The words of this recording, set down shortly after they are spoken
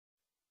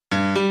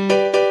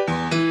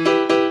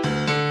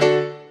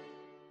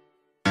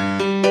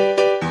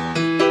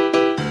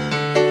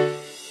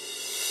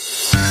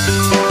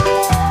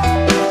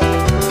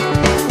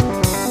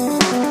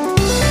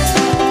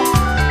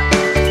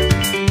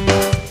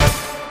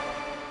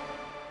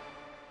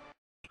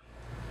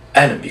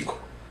أهلا بكم.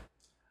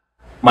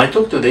 My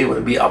talk today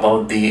will be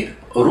about the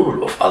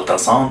role of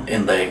ultrasound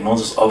in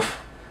diagnosis of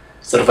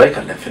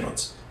cervical lymph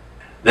nodes.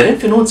 The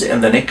lymph nodes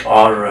in the neck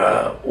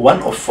are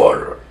one of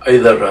four,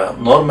 either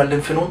normal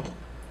lymph node,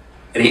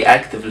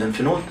 reactive lymph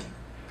node,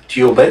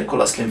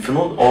 tuberculous lymph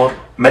node, or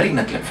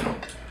malignant lymph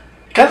node.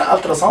 Can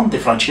ultrasound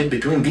differentiate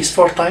between these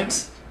four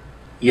types?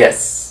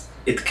 Yes,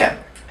 it can.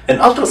 In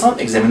ultrasound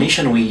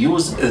examination, we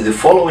use the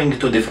following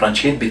to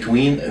differentiate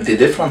between the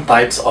different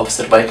types of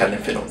cervical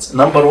lymph nodes.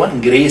 Number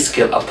one,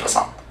 grayscale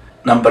ultrasound.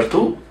 Number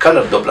two,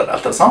 color Doppler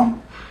ultrasound.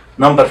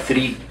 Number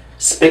three,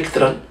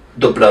 spectral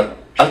Doppler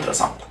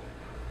ultrasound.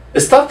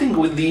 Starting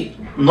with the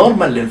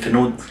normal lymph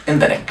node in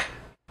the neck.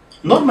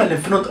 Normal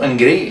lymph node on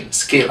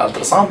grayscale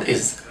ultrasound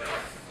is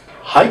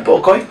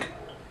hypoechoic,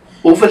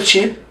 oval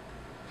shape,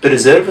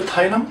 preserved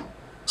hilum,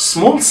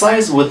 small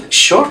size with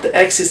short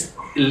axis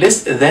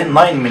less than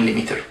 9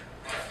 mm,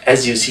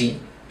 as you see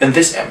in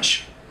this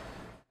image.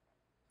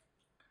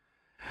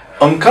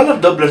 On color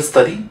Doppler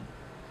study,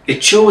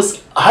 it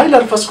shows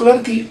hilar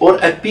vascularity or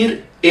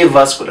appear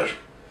avascular,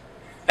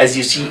 as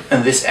you see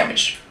in this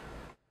image.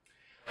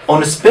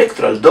 On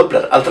spectral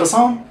Doppler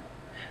ultrasound,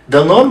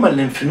 the normal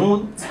lymph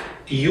nodes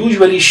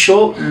usually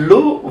show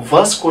low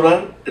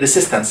vascular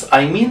resistance,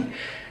 I mean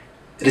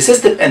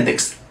resistive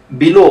index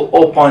below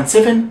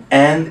 0.7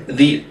 and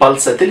the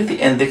pulsatility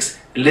index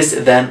less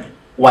than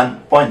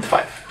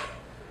 1.5.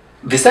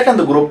 The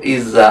second group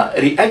is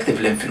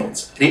reactive lymph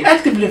nodes.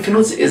 Reactive lymph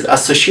nodes is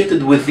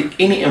associated with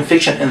any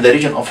infection in the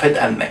region of head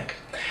and neck,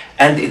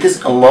 and it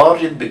is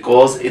enlarged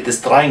because it is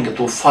trying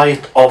to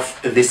fight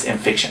off this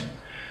infection.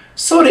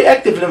 So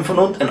reactive lymph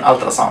node in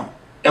ultrasound.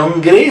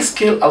 On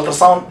grayscale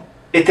ultrasound,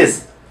 it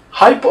is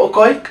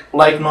hypoechoic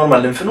like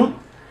normal lymph node,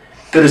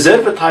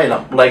 preserved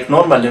hilum like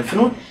normal lymph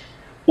node,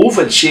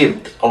 oval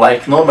shaped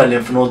like normal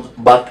lymph node,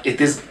 but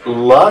it is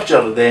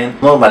larger than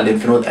normal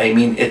lymph node, I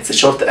mean its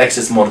short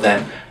axis more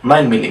than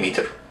 9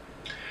 mm.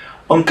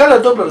 On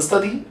color Doppler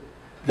study,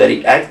 the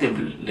reactive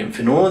lymph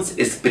nodes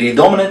is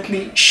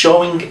predominantly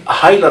showing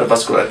hilar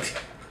vascularity,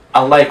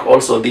 unlike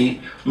also the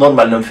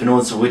normal lymph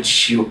nodes,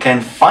 which you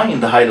can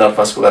find hilar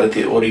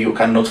vascularity or you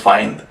cannot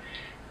find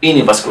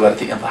any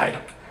vascularity in the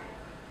hilum.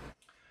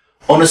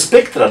 On a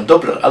spectral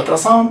Doppler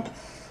ultrasound,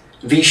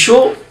 they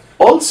show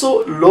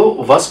also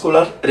low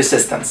vascular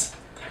resistance,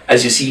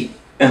 as you see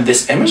in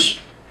this image.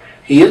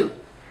 Here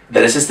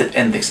the resistive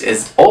index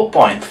is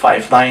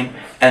 0.59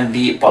 and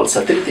the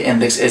pulsatility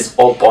index is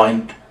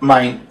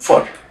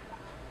 0.94.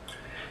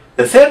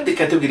 The third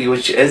category,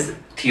 which is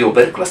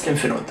tuberculous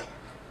lymph node.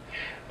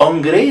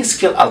 On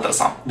grayscale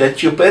ultrasound, the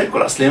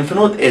tuberculous lymph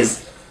node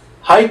is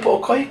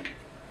hypoechoic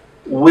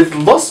with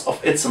loss of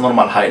its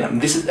normal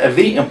hilum. This is a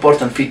very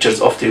important feature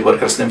of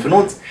tuberculous lymph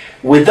nodes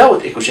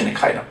without echogenic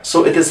hilum.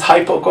 So it is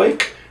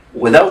hypoechoic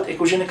without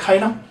echogenic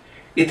hilum.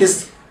 It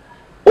is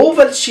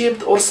oval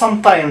shaped or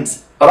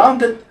sometimes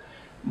rounded,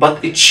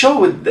 but it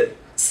showed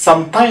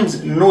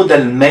sometimes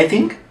nodal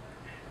matting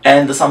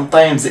and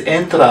sometimes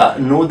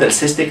intranodal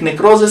cystic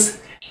necrosis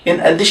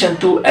in addition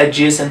to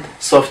adjacent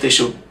soft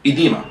tissue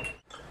edema.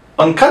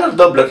 On color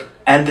Doppler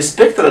and the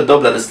spectral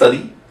Doppler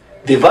study,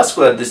 the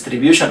vascular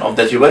distribution of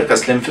the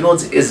tuberculous lymph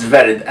nodes is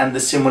varied and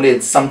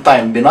simulates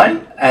sometimes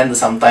benign and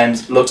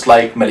sometimes looks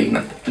like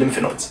malignant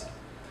lymph nodes.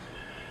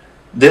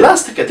 The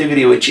last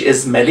category, which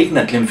is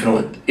malignant lymph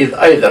node, is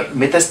either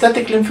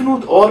metastatic lymph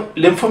node or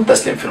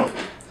lymphomatous lymph node.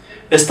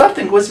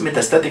 Starting with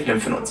metastatic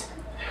lymph nodes.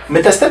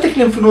 Metastatic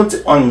lymph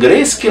nodes on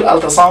grayscale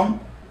ultrasound,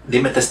 the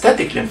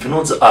metastatic lymph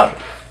nodes are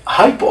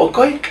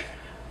hypoechoic,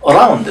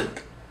 rounded,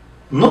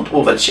 not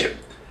oval shaped,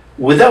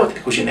 without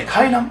echogenic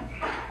hilum,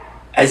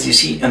 as you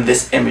see in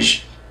this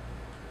image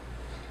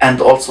and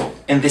also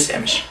in this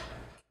image.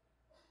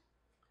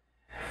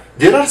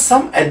 There are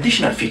some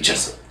additional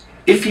features.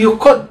 If you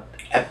could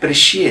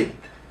appreciate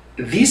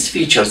these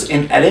features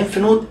in a lymph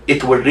node,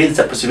 it will raise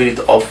the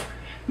possibility of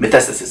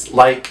metastasis,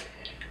 like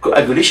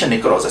coagulation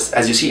necrosis,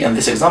 as you see in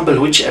this example,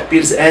 which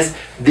appears as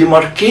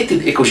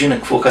demarcated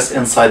echogenic focus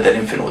inside the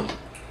lymph node,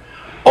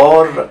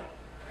 or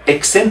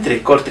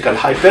eccentric cortical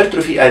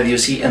hypertrophy, as you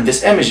see in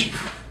this image.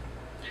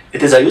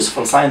 It is a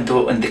useful sign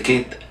to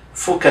indicate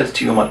focal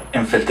tumor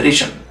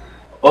infiltration,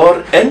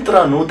 or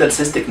intranodal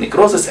cystic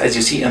necrosis, as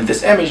you see in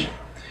this image.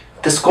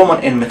 It is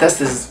common in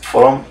metastasis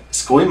from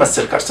squamous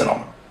cell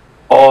carcinoma,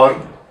 or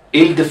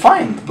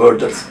ill-defined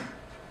borders,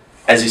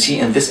 as you see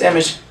in this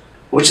image,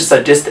 which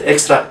suggests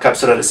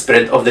extracapsular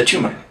spread of the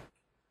tumor.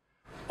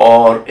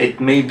 Or it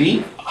may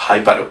be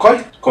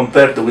hyperechoic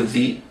compared with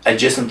the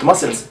adjacent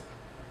muscles,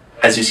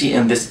 as you see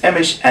in this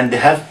image, and they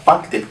have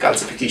punctate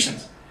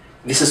calcifications.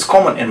 This is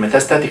common in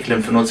metastatic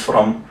lymph nodes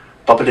from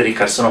papillary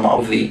carcinoma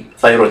of the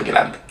thyroid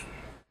gland.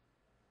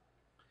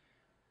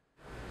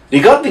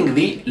 Regarding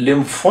the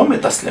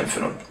lymphomatous lymph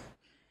node,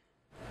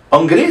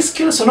 on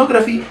grayscale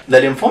sonography, the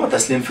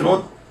lymphomatous lymph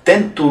node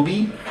tend to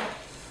be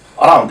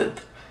rounded,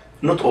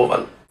 not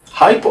oval,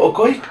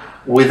 hypoechoic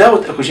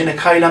without echogenic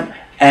hilum,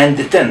 and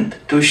tend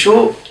to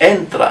show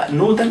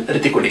intranodal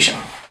reticulation,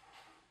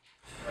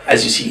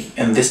 as you see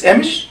in this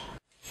image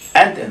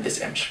and in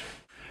this image.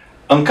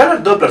 On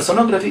color Doppler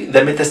sonography,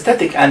 the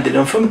metastatic and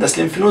lymphomatous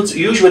lymph nodes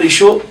usually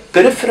show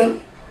peripheral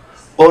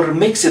or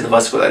mixed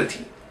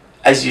vascularity,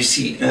 as you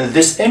see in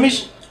this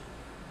image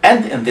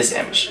and in this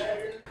image.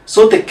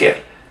 So take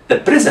care. The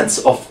presence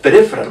of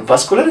peripheral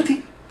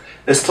vascularity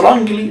is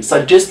strongly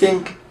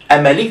suggesting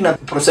a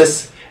malignant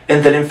process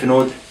in the lymph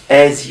node,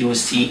 as you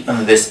see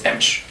in this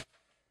image.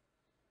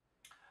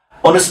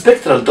 On a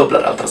spectral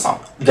Doppler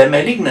ultrasound, the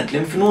malignant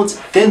lymph nodes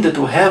tend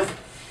to have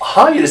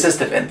high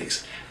resistive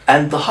index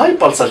and high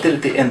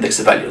pulsatility index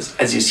values,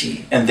 as you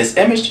see in this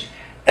image,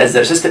 as the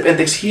resistive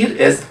index here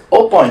is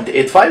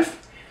 0.85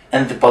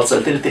 and the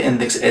pulsatility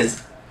index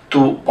is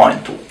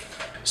 2.2.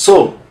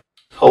 So,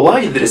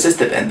 why the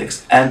resistive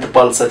index and the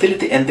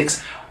pulsatility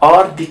index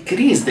are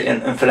decreased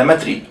in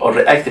inflammatory or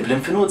reactive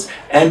lymph nodes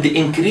and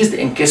increased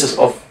in cases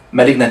of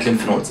malignant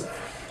lymph nodes?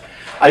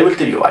 I will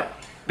tell you why.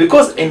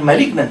 Because in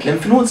malignant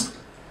lymph nodes,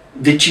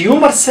 the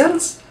tumor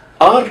cells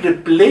are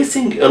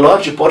replacing a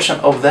large portion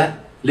of the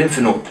lymph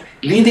node,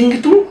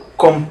 leading to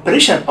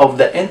compression of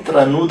the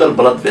intranodal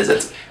blood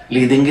vessels,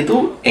 leading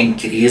to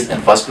increase in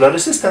vascular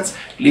resistance,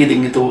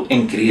 leading to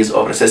increase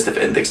of resistive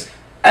index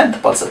and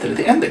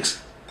pulsatility index.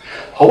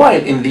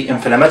 While in the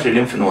inflammatory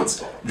lymph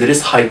nodes, there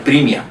is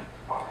hyperemia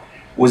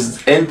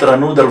with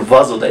intranodal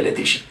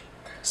vasodilation.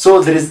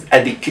 So there is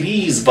a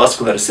decreased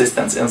vascular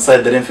resistance inside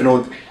the lymph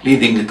node,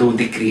 leading to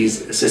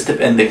decreased resistive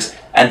index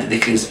and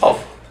decrease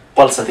of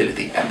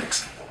pulsatility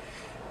index.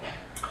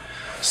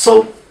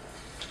 So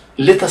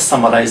let us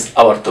summarize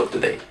our talk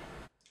today.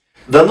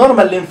 The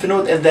normal lymph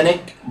node in the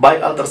neck by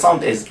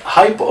ultrasound is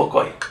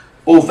hypoechoic,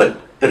 oval,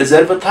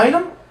 preserved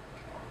hilum,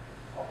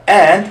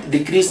 and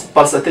decreased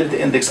pulsatility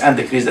index and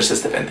decreased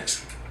resistive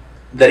index.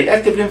 The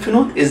reactive lymph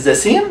node is the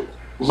same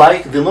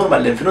like the normal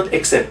lymph node,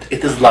 except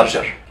it is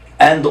larger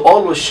and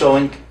always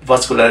showing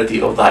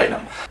vascularity of the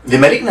hilum. The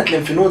malignant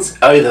lymph nodes,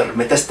 either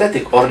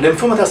metastatic or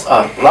lymphomatous,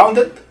 are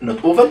rounded,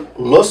 not oval,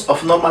 loss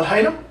of normal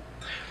hilum,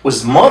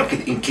 with marked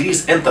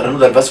increased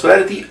intranodal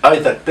vascularity,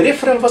 either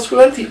peripheral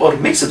vascularity or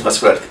mixed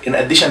vascularity, in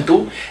addition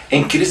to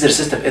increased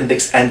resistive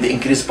index and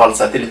increased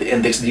pulsatility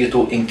index due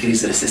to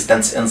increased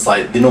resistance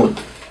inside the node.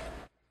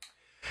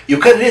 You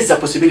can raise the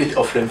possibility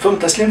of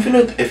lymphomatous lymph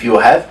node if you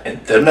have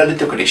internal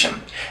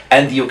reticulation,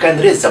 and you can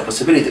raise the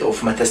possibility of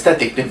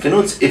metastatic lymph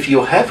nodes if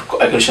you have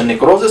coagulation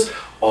necrosis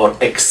or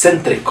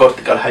eccentric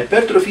cortical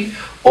hypertrophy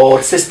or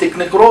cystic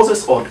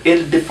necrosis or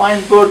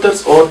ill-defined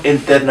borders or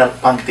internal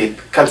punctate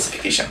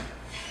calcification.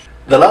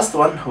 The last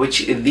one,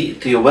 which is the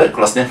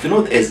tuberculous lymph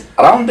node, is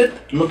rounded,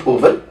 not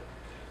oval,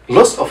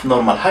 loss of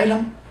normal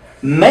hilum,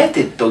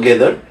 matted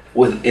together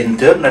with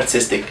internal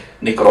cystic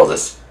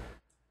necrosis.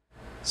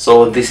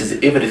 So this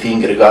is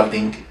everything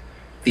regarding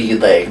the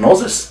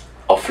diagnosis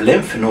of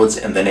lymph nodes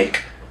in the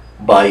neck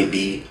by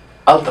the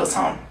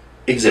ultrasound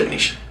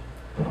examination.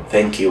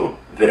 Thank you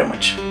very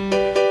much.